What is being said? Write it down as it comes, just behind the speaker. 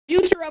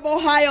of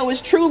Ohio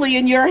is truly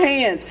in your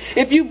hands.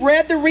 If you've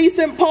read the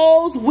recent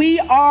polls, we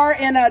are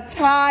in a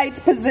tied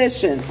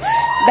position.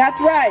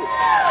 That's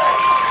right.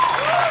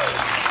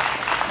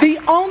 The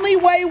only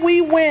way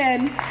we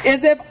win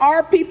is if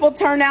our people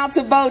turn out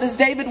to vote, as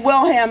David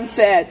Wilhelm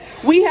said.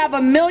 We have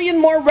 1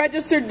 million more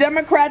registered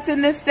Democrats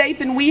in this state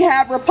than we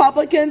have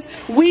Republicans.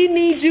 We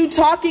need you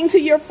talking to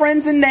your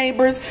friends and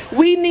neighbors.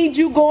 We need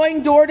you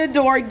going door to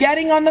door,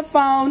 getting on the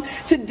phone.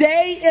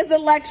 Today is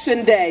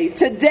election day.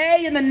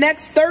 Today, in the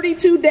next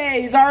 32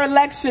 days, are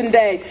election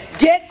day.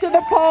 Get to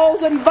the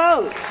polls and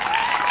vote.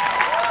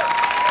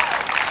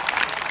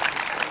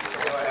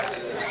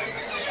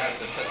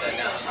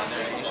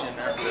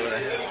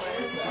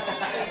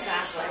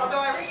 Although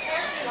I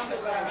respect some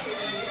of that.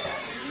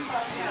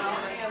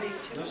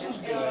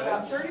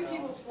 30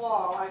 people's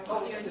flaw, I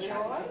posted it. I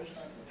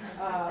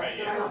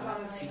was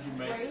on the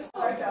race.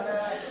 I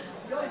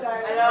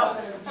know.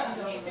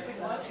 Skipping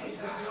lunch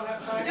because you don't have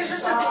time. Because you're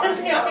so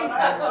busy.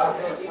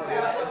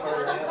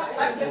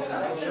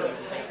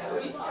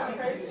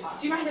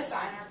 Do you mind to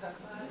sign our book?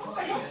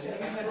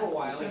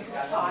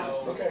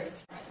 Okay.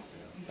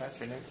 That's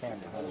your new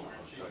camera.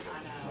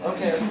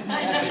 Okay.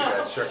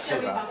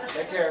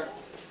 Take care.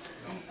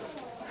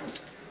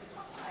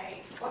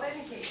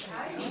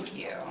 Thank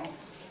you.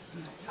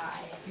 Hi.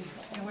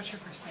 And what's your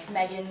first name?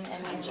 Megan,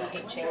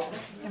 M-E-G-H-A-N.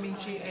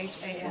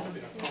 M-E-G-H-A-N.